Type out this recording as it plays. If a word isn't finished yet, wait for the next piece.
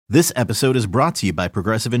This episode is brought to you by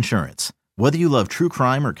Progressive Insurance. Whether you love true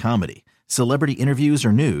crime or comedy, celebrity interviews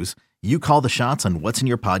or news, you call the shots on what's in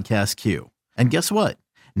your podcast queue. And guess what?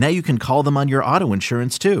 Now you can call them on your auto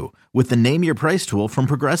insurance too with the Name Your Price tool from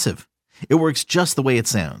Progressive. It works just the way it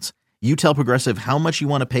sounds. You tell Progressive how much you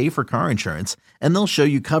want to pay for car insurance, and they'll show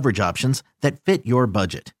you coverage options that fit your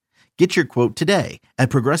budget. Get your quote today at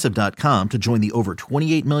Progressive.com to join the over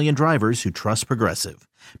 28 million drivers who trust Progressive.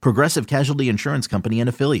 Progressive Casualty Insurance Company and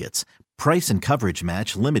Affiliates. Price and coverage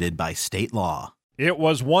match limited by state law. It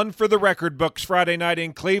was one for the record books Friday night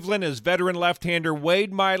in Cleveland as veteran left-hander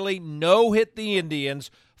Wade Miley no-hit the Indians.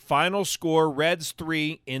 Final score, Reds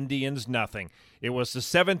 3, Indians nothing. It was the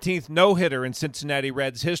 17th no-hitter in Cincinnati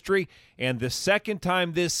Reds history and the second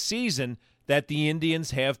time this season that the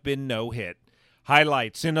Indians have been no-hit.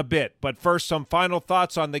 Highlights in a bit, but first some final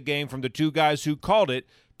thoughts on the game from the two guys who called it,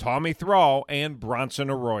 Tommy Thrall and Bronson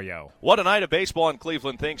Arroyo. What a night of baseball in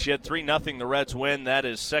Cleveland. Thinks you had 3-0 the Reds win. That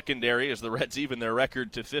is secondary as the Reds even their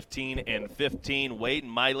record to 15-15. Wade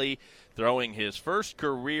Miley throwing his first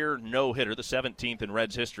career no-hitter, the 17th in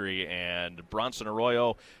Reds history, and Bronson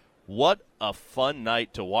Arroyo, what a fun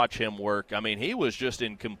night to watch him work. I mean, he was just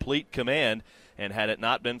in complete command, and had it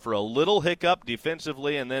not been for a little hiccup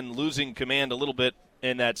defensively and then losing command a little bit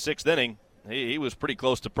in that sixth inning, he was pretty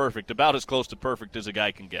close to perfect, about as close to perfect as a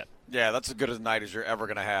guy can get. Yeah, that's as good a night as you're ever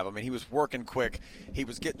going to have. I mean, he was working quick. He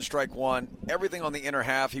was getting strike one. Everything on the inner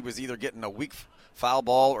half, he was either getting a weak foul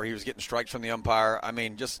ball or he was getting strikes from the umpire. I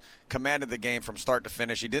mean, just commanded the game from start to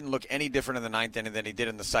finish. He didn't look any different in the ninth inning than he did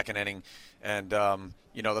in the second inning. And,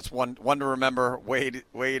 that's one to remember. Wade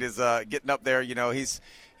is getting up there.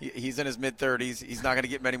 He's in his mid-30s. He's not going to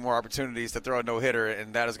get many more opportunities to throw a no-hitter,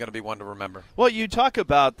 and that is going to be one to remember. Well, you talk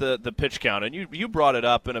about the pitch count, and you brought it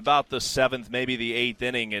up in about the seventh, maybe the eighth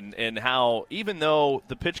inning, and how even though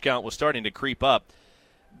the pitch count was starting to creep up,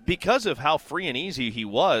 because of how free and easy he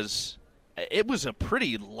was, it was a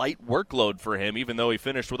pretty light workload for him, even though he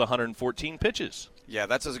finished with 114 pitches. Yeah,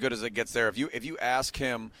 that's as good as it gets there. If you ask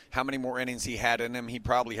him how many more innings he had in him, he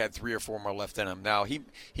probably had 3 or 4 more left in him. Now,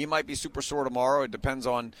 he might be super sore tomorrow. It depends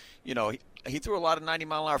on, he threw a lot of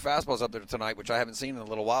 90-mile-an-hour fastballs up there tonight, which I haven't seen in a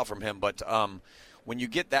little while from him. But when you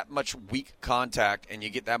get that much weak contact and you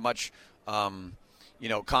get that much,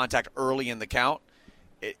 contact early in the count,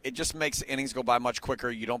 it just makes the innings go by much quicker.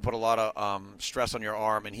 You don't put a lot of stress on your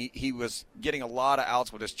arm. And he was getting a lot of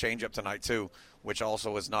outs with his changeup tonight, too, which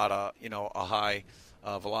also is not a high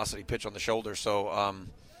velocity pitch on the shoulder. So,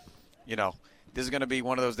 this is going to be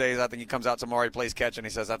one of those days. I think he comes out tomorrow, he plays catch, and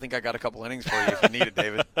he says, I think I got a couple innings for you if you need it,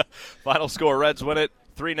 David. Final score, Reds win it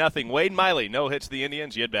 3-0. Wade Miley no hits the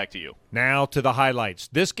Indians. Yet back to you. Now to the highlights.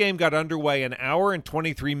 This game got underway an hour and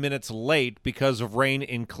 23 minutes late because of rain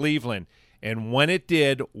in Cleveland. And when it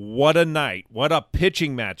did, what a night. What a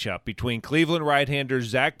pitching matchup between Cleveland right-hander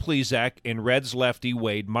Zach Plesac and Reds lefty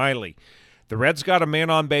Wade Miley. The Reds got a man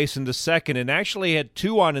on base in the second and actually had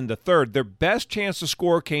 2 on in the third. Their best chance to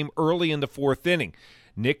score came early in the fourth inning.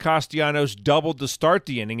 Nick Castellanos doubled to start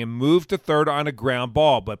the inning and moved to third on a ground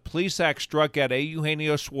ball, but Plesac struck out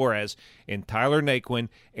Eugenio Suarez and Tyler Naquin,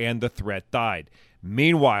 and the threat died.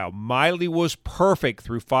 Meanwhile, Miley was perfect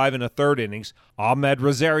through 5 1/3 innings. Ahmed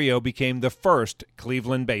Rosario became the first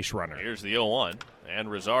Cleveland base runner. Here's the 0-1,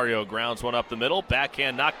 and Rosario grounds one up the middle.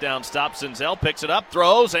 Backhand knockdown stop. Senzel picks it up,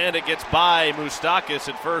 throws, and it gets by Moustakas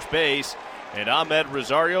at first base. And Ahmed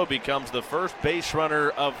Rosario becomes the first base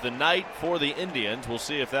runner of the night for the Indians. We'll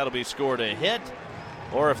see if that'll be scored a hit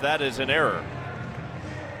or if that is an error.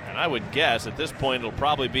 And I would guess at this point it'll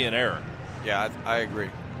probably be an error. Yeah, I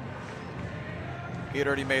agree. He had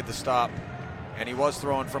already made the stop, and he was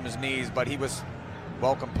throwing from his knees, but he was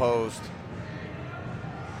well composed.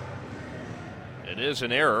 It is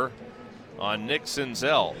an error on Nick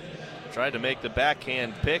Senzel. Tried to make the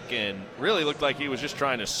backhand pick and really looked like he was just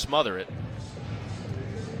trying to smother it.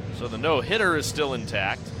 So the no-hitter is still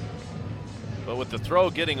intact, but with the throw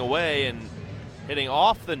getting away and hitting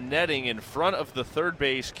off the netting in front of the third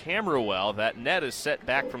base camera well, that net is set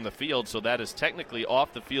back from the field, so that is technically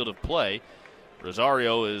off the field of play.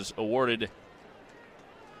 Rosario is awarded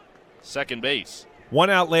second base. 1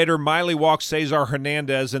 out later, Miley walked Cesar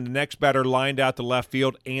Hernandez, and the next batter lined out to left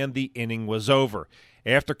field, and the inning was over.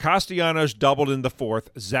 After Castellanos doubled in the fourth,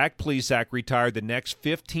 Zach Plesac retired the next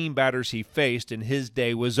 15 batters he faced, and his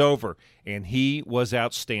day was over, and he was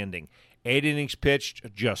outstanding. 8 innings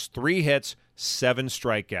pitched, just 3 hits, 7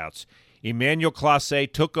 strikeouts. Emmanuel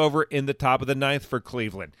Clase took over in the top of the ninth for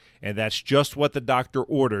Cleveland, and that's just what the doctor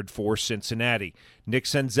ordered for Cincinnati. Nick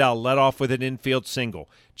Senzel led off with an infield single.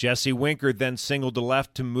 Jesse Winker then singled to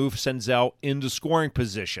left to move Senzel into scoring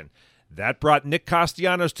position. That brought Nick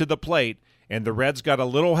Castellanos to the plate, and the Reds got a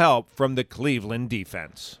little help from the Cleveland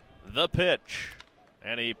defense. The pitch,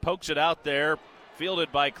 and he pokes it out there,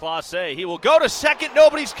 fielded by Clase. He will go to second.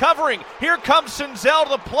 Nobody's covering. Here comes Senzel to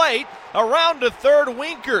the plate. Around to third,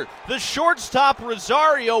 Winker. The shortstop,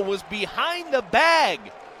 Rosario, was behind the bag.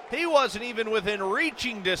 He wasn't even within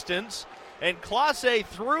reaching distance, and Clase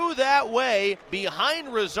threw that way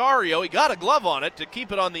behind Rosario. He got a glove on it to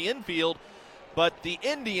keep it on the infield, but the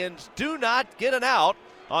Indians do not get an out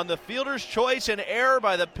on the fielder's choice and error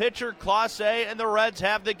by the pitcher, Clase, and the Reds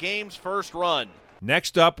have the game's first run.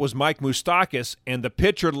 Next up was Mike Moustakas, and the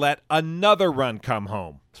pitcher let another run come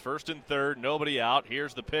home. It's first and third, nobody out.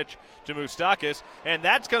 Here's the pitch to Moustakas, and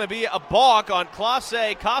that's going to be a balk on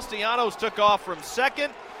Clase. Castellanos took off from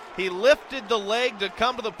second. He lifted the leg to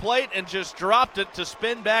come to the plate and just dropped it to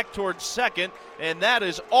spin back towards second, and that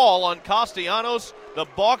is all on Castellanos. The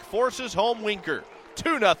balk forces home Winker.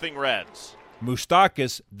 2-0 Reds.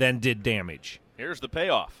 Moustakas then did damage. Here's the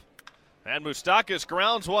payoff. And Moustakas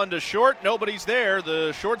grounds one to short. Nobody's there.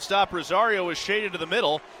 The shortstop, Rosario, is shaded to the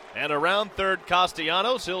middle. And around third,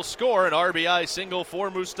 Castellanos. He'll score an RBI single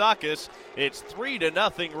for Moustakas. It's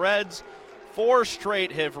 3-0 Reds. 4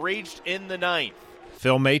 straight have reached in the ninth.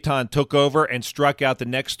 Phil Maton took over and struck out the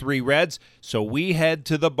next 3 Reds, so we head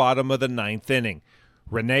to the bottom of the ninth inning.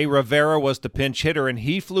 Rene Rivera was the pinch hitter, and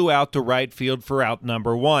he flew out to right field for out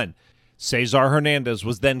number 1. Cesar Hernandez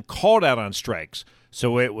was then called out on strikes,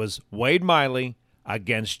 so it was Wade Miley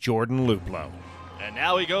against Jordan Luplow. And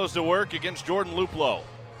now he goes to work against Jordan Luplow.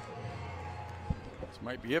 This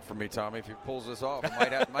might be it for me, Tommy. If he pulls this off,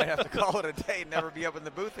 might have to call it a day and never be up in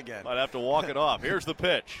the booth again. Might have to walk it off. Here's the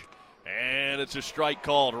pitch. And it's a strike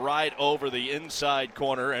called right over the inside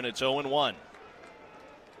corner, and it's 0-1.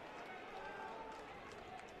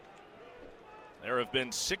 There have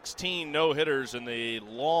been 16 no-hitters in the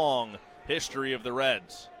long history of the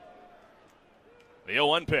Reds. The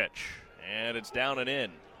 0-1 pitch, and it's down and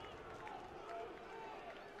in.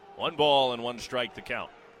 1 ball and 1 strike to count.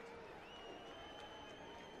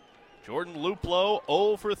 Jordan Luplow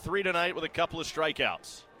 0 for 3 tonight with a couple of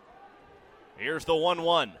strikeouts. Here's the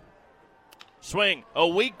 1-1. Swing, a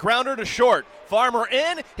weak grounder to short. Farmer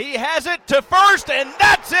in, he has it to first, and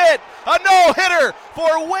that's it! A no-hitter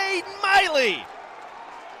for Wade Miley.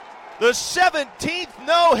 The 17th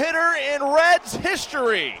no-hitter in Reds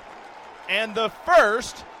history, and the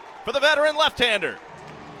first for the veteran left-hander.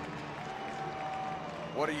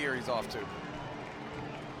 What a year he's off to.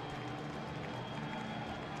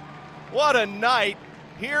 What a night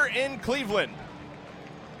here in Cleveland.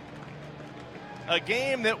 A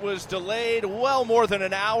game that was delayed well more than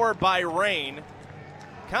an hour by rain.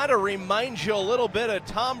 Kind of reminds you a little bit of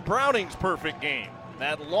Tom Browning's perfect game.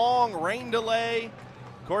 That long rain delay.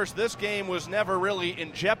 Of course, this game was never really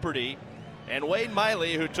in jeopardy. And Wade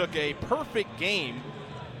Miley, who took a perfect game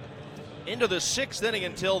into the 6th inning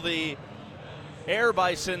until the error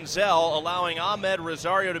by Senzel, allowing Ahmed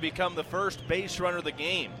Rosario to become the first base runner of the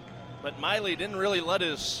game. But Miley didn't really let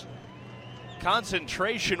his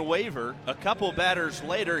concentration waver. A couple batters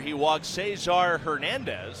later, he walked Cesar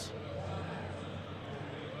Hernandez.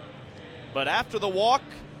 But after the walk,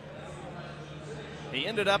 he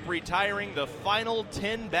ended up retiring the final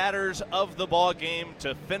 10 batters of the ball game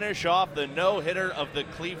to finish off the no-hitter of the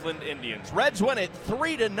Cleveland Indians. Reds win it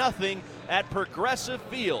 3-0 at Progressive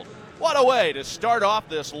Field. What a way to start off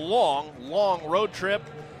this long, long road trip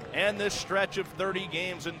and this stretch of 30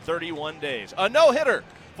 games in 31 days. A no-hitter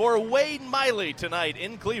for Wade Miley tonight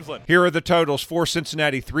in Cleveland. Here are the totals for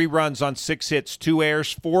Cincinnati: 3 runs on 6 hits, 2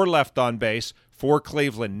 errors, 4 left on base. For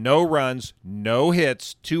Cleveland, no runs, no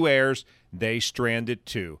hits, 2 errors. They stranded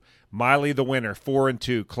 2. Miley the winner,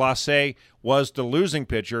 4-2. Clase was the losing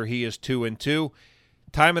pitcher. He is 2-2.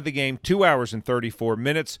 Time of the game, 2 hours and 34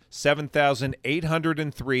 minutes,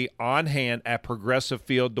 7,803 on hand at Progressive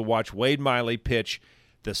Field to watch Wade Miley pitch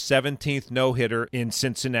the 17th no-hitter in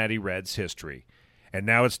Cincinnati Reds history. And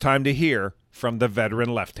now it's time to hear from the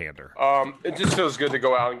veteran left-hander. It just feels good to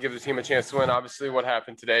go out and give the team a chance to win. Obviously, what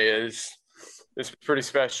happened today is pretty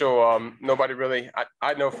special. Nobody really –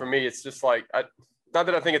 I know for me, it's just like not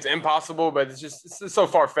that I think it's impossible, but it's so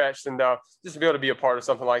far-fetched. And just to be able to be a part of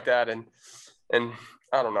something like that and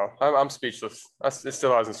I don't know. I'm speechless. It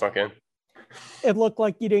still hasn't sunk in. It looked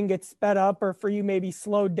like you didn't get sped up or for you maybe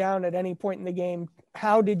slowed down at any point in the game.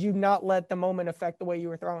 How did you not let the moment affect the way you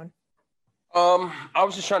were throwing? I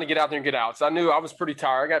was just trying to get out there and get out. So I knew I was pretty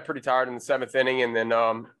tired. I got pretty tired in the 7th inning and then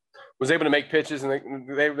was able to make pitches. And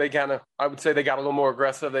they kind of, I would say they got a little more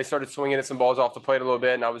aggressive. They started swinging at some balls off the plate a little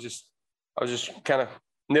bit. And I was just kind of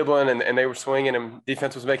nibbling and they were swinging and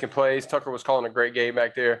defense was making plays. Tucker was calling a great game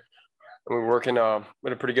back there. and we're working at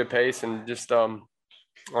a pretty good pace, and just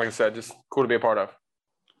like I said, just cool to be a part of.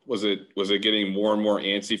 Was it getting more and more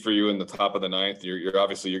antsy for you in the top of the ninth? You're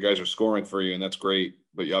obviously, your guys are scoring for you, and that's great,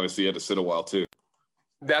 but you obviously had to sit a while too.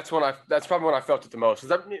 That's probably when I felt it the most.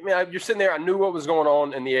 You're sitting there. I knew what was going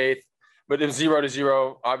on in the eighth, but it was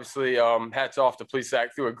 0-0. Obviously, hats off to Plesac,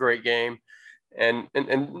 threw a great game, and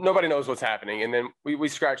nobody knows what's happening. And then we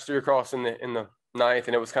scratched 3 across in the ninth,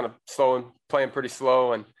 and it was kind of slow and playing pretty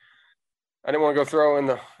slow. And I didn't want to go throw in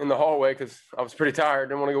the hallway because I was pretty tired.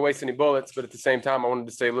 Didn't want to go waste any bullets, but at the same time, I wanted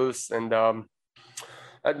to stay loose. And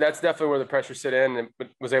that's definitely where the pressure sit in, and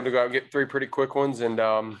was able to go out and get 3 pretty quick ones and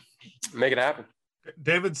make it happen.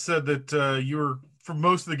 David said that you were, for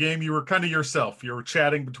most of the game, you were kind of yourself. You were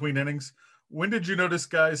chatting between innings. When did you notice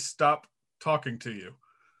guys stop talking to you?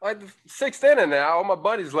 Like the 6th inning now, all my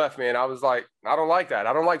buddies left me, and I was like, I don't like that.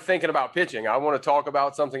 I don't like thinking about pitching. I want to talk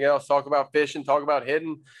about something else, talk about fishing, talk about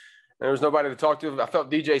hitting. There was nobody to talk to. I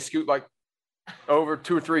felt DJ scoot like over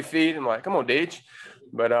 2 or 3 feet. I'm like, come on, Deej.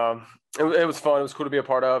 But it was fun. It was cool to be a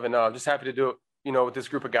part of, and just happy to do it, with this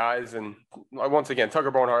group of guys. And once again,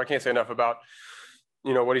 Tucker Barnhart, I can't say enough about,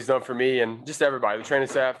 what he's done for me and just everybody, the training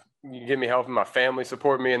staff. You give me help, and my family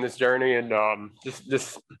support me in this journey, and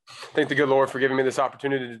just thank the good Lord for giving me this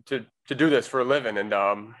opportunity to do this for a living. And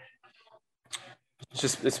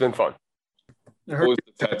it's been fun. What was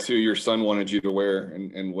the tattoo your son wanted you to wear,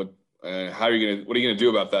 and what are you gonna do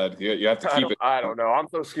about that? You have to keep it. I don't know. I'm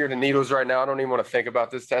so scared of needles right now. I don't even want to think about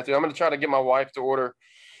this tattoo. I'm gonna try to get my wife to order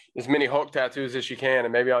as many Hulk tattoos as she can,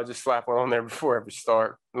 and maybe I'll just slap one on there before every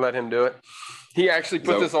start and let him do it. He actually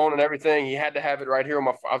put this on and everything. He had to have it right here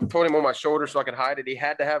I told him on my shoulder so I could hide it. He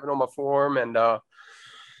had to have it on my forearm, and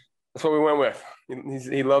that's what we went with.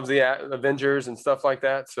 He loves the Avengers and stuff like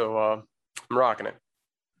that, so I'm rocking it.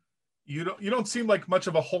 You don't seem like much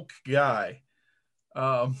of a Hulk guy.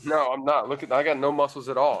 No, I'm not. I got no muscles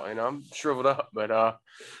at all. I'm shriveled up, but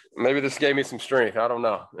maybe this gave me some strength. I don't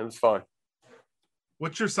know. It was fun.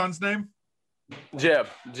 What's your son's name? Jeb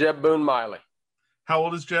Boone Miley. How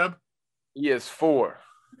old is Jeb? He is 4.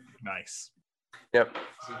 Nice. Yep.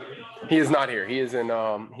 He is not here. He is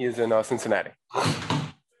in Cincinnati.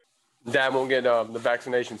 Dad won't get the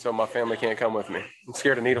vaccination, so my family can't come with me. I'm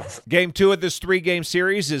scared of needles. Game 2 of this 3-game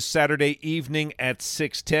series is Saturday evening at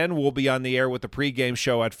 6:10. We'll be on the air with the pregame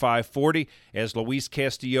show at 5:40 as Luis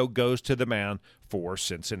Castillo goes to the mound for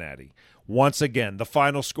Cincinnati. Once again, the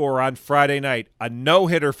final score on Friday night, a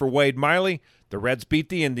no-hitter for Wade Miley. The Reds beat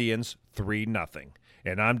the Indians 3-0.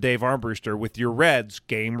 And I'm Dave Armbruster with your Reds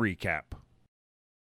game recap.